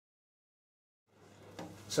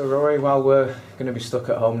So Rory, while we're going to be stuck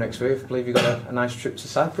at home next week, I believe you've got a nice trip to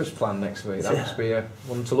Cyprus planned next week. That must be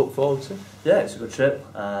one to look forward to. Yeah, it's a good trip.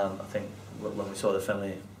 I think when we saw the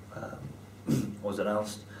friendly was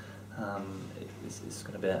announced, it's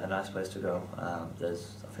going to be a nice place to go. I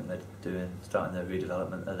think they're starting the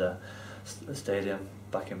redevelopment of the stadium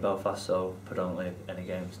back in Belfast, so predominantly any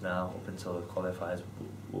games now up until the qualifiers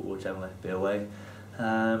will generally be away.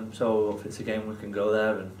 So if it's a game we can go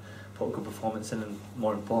there and put a good performance in, and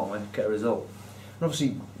more importantly get a result. And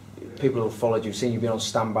obviously people who have followed you, seen you've been on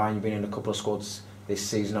standby and you've been in a couple of squads this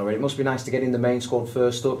season already. It must be nice to get in the main squad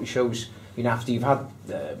first up. It shows, after you've had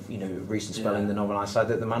recent spell in the Northern Ireland side,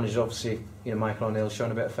 that the manager obviously, Michael O'Neill's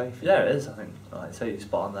shown a bit of faith. Yeah, it is. I think, like I say, you're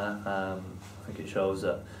spot on there. I think it shows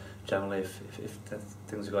that generally if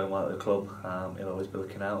things are going well at the club, he'll always be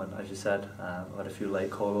looking out. And as you said, I've had a few late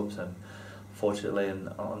call-ups, and fortunately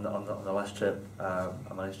on the last trip I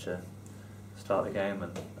managed to start the game,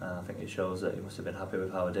 and I think it shows that he must have been happy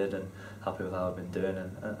with how I did and happy with how I've been doing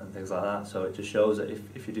and things like that. So it just shows that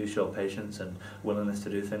if you do show patience and willingness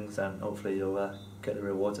to do things, then hopefully you'll get the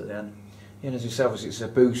rewards at the end. Yeah, and as you said, obviously it's a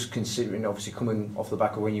boost considering obviously coming off the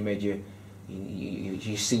back of when you made your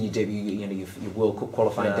senior debut, your World Cup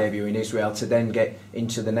qualifying debut in Israel, to then get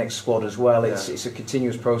into the next squad as well. It's a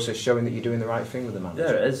continuous process showing that you're doing the right thing with the manager.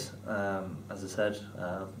 Yeah, it is. As I said,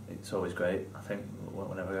 it's always great. I think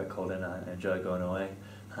whenever I get called in, I enjoy going away.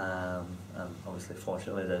 And obviously,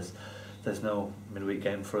 fortunately, there's no midweek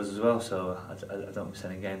game for us as well, so I don't miss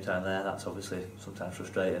any game time there. That's obviously sometimes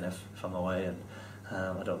frustrating if I'm away and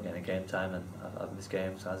I don't get any game time, and I've missed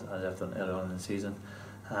games as I've done earlier on in the season.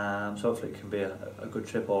 So hopefully it can be a good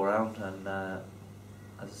trip all round, and as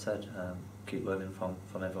I said, keep learning from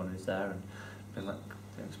everyone who's there and bring that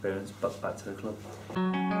experience back to the club.